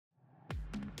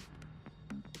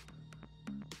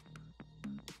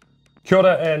Kia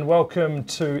ora and welcome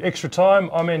to Extra Time.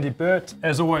 I'm Andy Burt,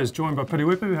 as always joined by Piri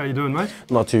Weepu. How you doing, mate?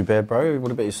 Not too bad, bro.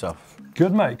 What about yourself?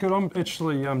 Good, mate. Good. I'm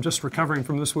actually just recovering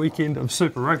from this weekend of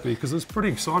Super Rugby because it's pretty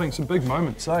exciting, some big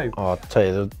moments, eh? Oh, I'll tell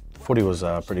you, the footy was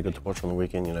pretty good to watch on the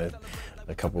weekend. You know,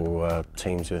 a couple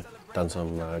teams have done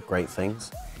some great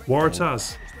things.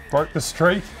 Waratahs broke the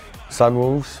streak.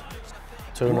 Sunwolves,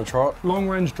 2 in a trot. Long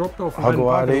range dropped off.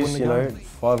 Hugawardis, you know,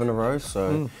 5 in a row.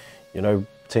 So, you know,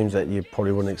 teams that you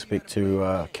probably wouldn't expect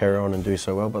to carry on and do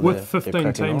so well. But with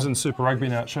 15 teams in Super Rugby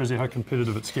now, it shows you how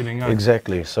competitive it's getting. Eh?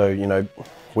 Exactly. So, you know,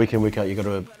 week in, week out, you've got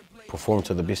to perform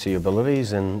to the best of your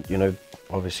abilities and, you know,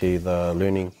 obviously the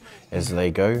learning as they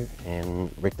go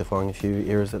and rectifying a few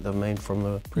errors that they've made from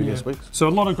the previous weeks. So a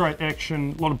lot of great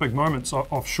action, a lot of big moments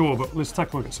offshore, but let's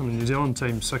take a look at some of the New Zealand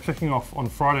teams. So kicking off on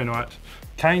Friday night,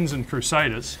 Canes and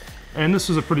Crusaders. And this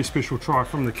is a pretty special try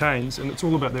from the Canes, and it's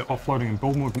all about their offloading and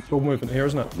ball movement here,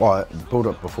 isn't it? Well, build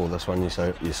up before this one, you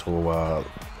saw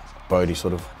Bodie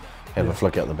sort of have a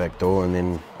flick out the back door, and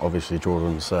then obviously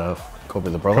Jordan's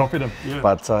copied the brother. Copied him, yeah.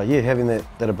 But yeah, having that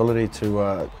ability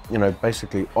to you know,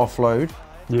 basically offload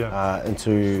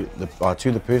into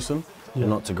to the person, and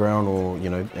not to ground, or you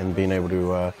know, and being able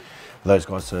to those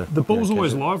guys to. The ball's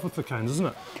always live with the Canes, isn't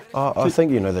it? I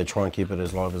think, you know, they try and keep it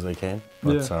as live as they can,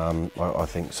 but I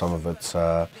think some of it's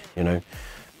you know,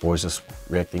 boys just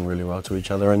reacting really well to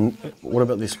each other. And what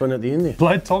about the spin at the end there?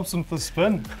 Blade Thomson for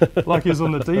spin, like he was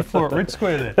on the D floor at Red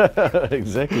Square there.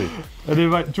 Exactly. And then,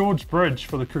 mate, George Bridge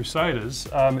for the Crusaders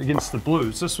against the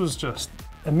Blues. This was just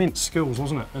immense skills,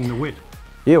 wasn't it, in the wet?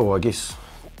 Yeah, well, I guess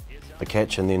the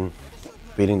catch and then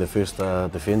beating the first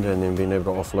defender and then being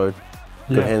able to offload.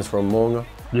 Good hands from Moonga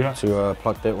to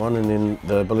pluck that one, and then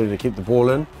the ability to keep the ball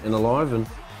in and alive, and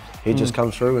he just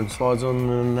comes through and slides on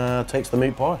and takes the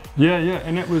meat pie. Yeah,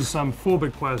 and that was 4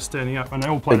 big players standing up, and they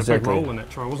all played a big role in that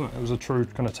try, wasn't it? It was a true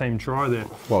kind of team try there.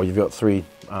 Well, you've got 3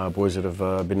 boys that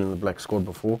have been in the black squad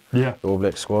before, the All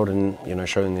Black squad, and you know,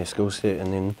 showing their skill set,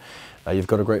 and then you've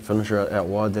got a great finisher out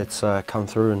wide that's come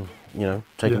through and, you know,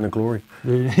 taking the glory.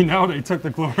 Yeah, he nailed it, he took the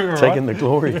glory, all right. Taking the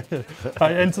glory.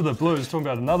 Hey, into the Blues, talking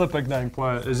about another big name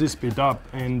player is SB Dub,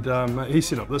 and he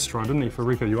set up this try, didn't he, for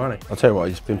Rieko Ioane? I'll tell you what,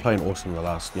 he's been playing awesome the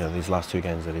last, you know, these last 2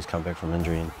 games that he's come back from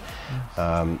injury,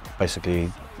 and basically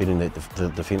beating the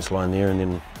defence line there and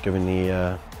then giving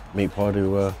the meat pie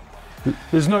to...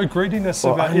 There's no greediness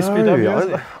about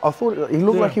SBW, I thought he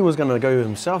looked like he was going to go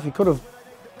himself. He could have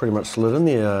pretty much slid in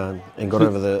there and got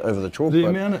over the chalk. The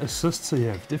amount of assists he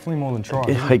had, definitely more than tries.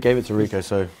 Yeah, he gave it to Rieko,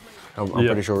 so I'm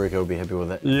pretty sure Rieko will be happy with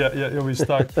that. Yeah, he'll be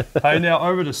stoked. Hey, now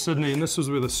over to Sydney, and this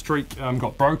was where the streak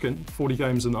got broken, 40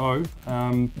 games in a row.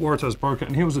 Waratahs broke it,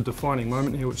 and here was a defining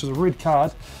moment here, which is a red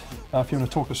card. If you want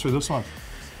to talk us through this one.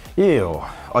 Yeah,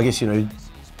 well, I guess, you know,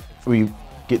 we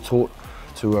get taught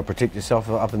to protect yourself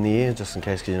up in the air, just in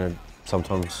case, you know,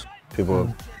 sometimes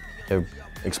people have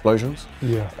explosions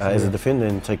as a defender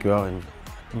and take you out and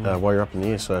while you're up in the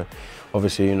air. So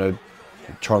obviously, you know,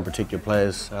 try and protect your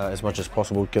players as much as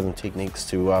possible, give them techniques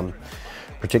to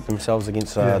protect themselves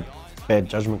against bad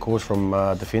judgment calls from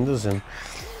defenders, and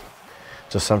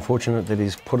just unfortunate that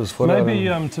he's put his foot out. Maybe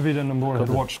Tevita and Nabura had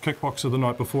watched Kickboxer the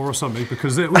night before or something,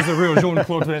 because that was a real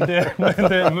Jean-Claude Van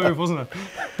Damme move, wasn't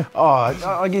it? Oh,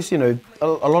 I guess, you know, a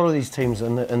lot of these teams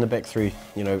in the back 3,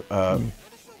 you know,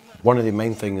 one of their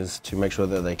main things is to make sure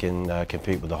that they can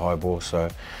compete with the high ball. So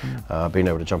being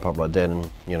able to jump up like that and,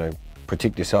 you know,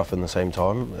 protect yourself in the same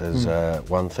time is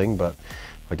one thing. But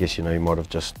I guess, you know, you might have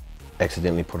just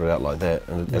accidentally put it out like that,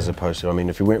 as opposed to, I mean,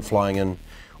 if you went flying in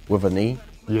with a knee,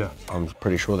 I'm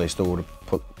pretty sure they still would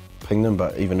have pinged them.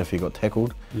 But even if you got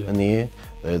tackled in the air,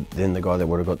 then the guy that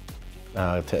would have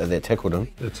got that tackled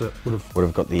him would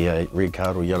have got the red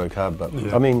card or yellow card. But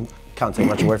I mean, can't take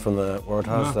much away from the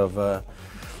Waratahs. They've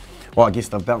well, I guess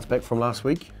they've bounced back from last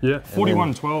week. Yeah,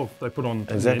 41-12 they put on.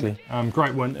 Exactly.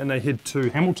 Great win, and they head to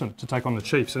Hamilton to take on the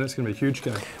Chiefs, and that's going to be a huge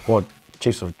game. Well,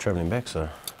 Chiefs are travelling back, so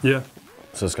so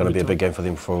it's going to be a big game for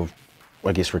them for,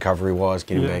 I guess, recovery-wise,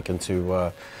 getting back into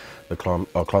the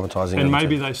acclimatising. And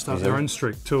maybe they start their own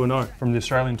streak, 2-0 from the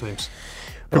Australian teams.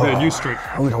 Could be a new streak.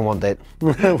 We don't want that.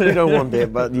 We don't want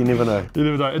that, but you never know. You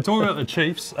never know. And talking about the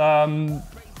Chiefs,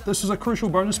 this is a crucial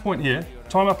bonus point here.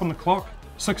 Time up on the clock.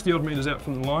 60 odd metres out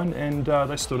from the line, and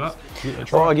they stood up to get their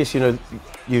try. Well, I guess, you know,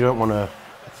 you don't want to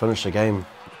finish the game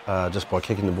just by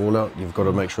kicking the ball out. You've got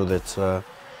to make sure that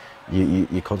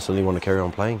you constantly want to carry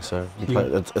on playing. So you play,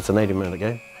 it's an 80-minute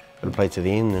game. Got to play to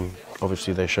the end, and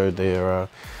obviously they showed their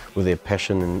with their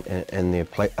passion and their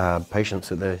patience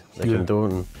that they can do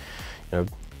it. And you know,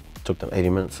 took them 80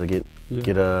 minutes to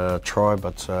get a try,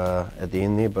 but at the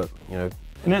end there, but you know,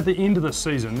 And at the end of the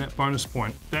season, that bonus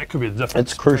point, that could be the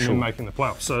difference. It's crucial. In making the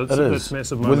playoffs. So It's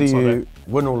massive whether moments you like that.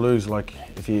 win or lose. Like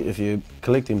if you're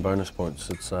collecting bonus points,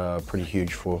 it's pretty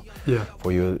huge for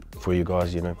you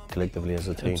guys. You know, collectively as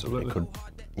a team, Absolutely. it could,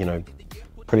 you know,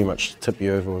 pretty much tip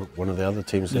you over one of the other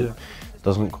teams that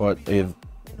doesn't quite have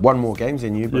won more games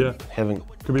than you, but haven't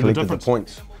collected the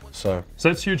points. So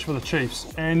that's huge for the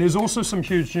Chiefs. And there's also some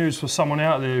huge news for someone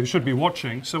out there who should be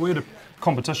watching. So we had a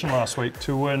competition last week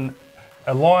to win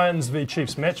a Lions v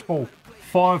Chiefs match ball,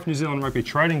 5 New Zealand Rugby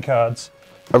trading cards.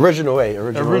 Original,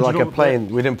 like a plain.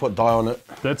 We didn't put dye on it.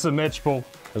 That's a match ball.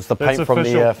 It's the paint from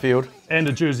the field. And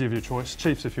a jersey of your choice,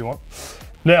 Chiefs if you want.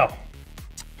 Now,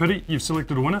 Piri, you've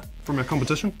selected a winner from our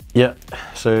competition. Yeah,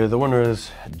 so the winner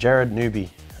is Jared Newby.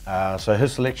 So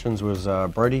his selections was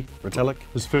Brodie Retallick.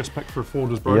 His first pick for a forward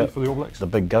was Brodie for the All Blacks. The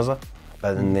big guzzer.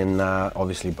 And then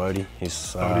obviously Bodie.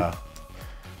 He's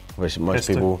obviously most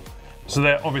people. So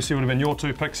that obviously would have been your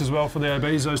 2 picks as well for the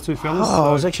ABs, those 2 fellas. Oh,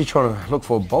 I was actually trying to look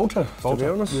for a bolter, to be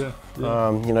honest. Yeah.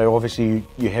 You know, obviously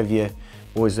you have your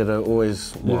boys that are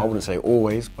always, well, I wouldn't say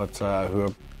always, but who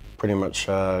are pretty much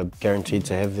guaranteed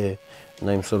to have their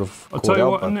name sort of I'll called tell you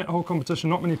out, what, in that whole competition,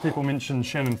 not many people mentioned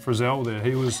Shannon Frizzell there.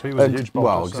 He was a huge bolter.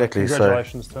 Well, exactly. So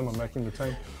congratulations to him on making the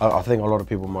team. I think a lot of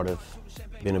people might have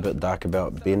been a bit dark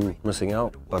about Ben missing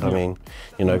out, but I mean,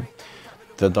 you know,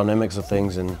 the dynamics of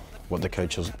things and what the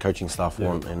coaching staff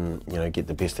want, and you know, get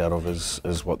the best out of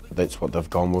is what they've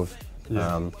gone with. You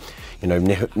know,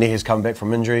 Neha's come back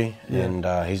from injury, and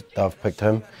they've picked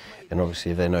him, and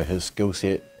obviously they know his skill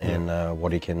set and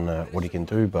what he can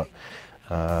do. But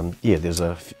there's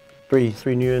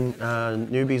three new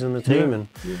newbies in the team, and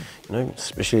you know,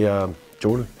 especially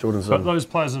Jordan's. But those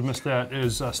players have missed out,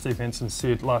 as Steve Henson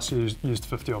said last year, used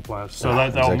 50-odd players, so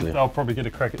they'll probably get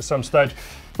a crack at some stage.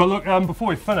 But look, before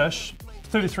we finish,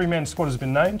 33-man squad has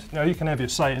been named. Now you can have your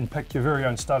say and pick your very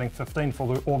own starting 15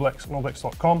 for the All Blacks on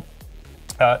allblacks.com.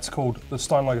 It's called the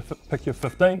Steinlager Pick Your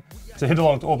 15. So head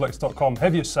along to allblacks.com,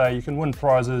 have your say, you can win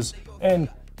prizes and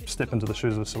step into the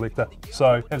shoes of a selector.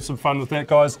 So have some fun with that,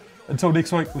 guys. Until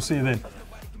next week, we'll see you then.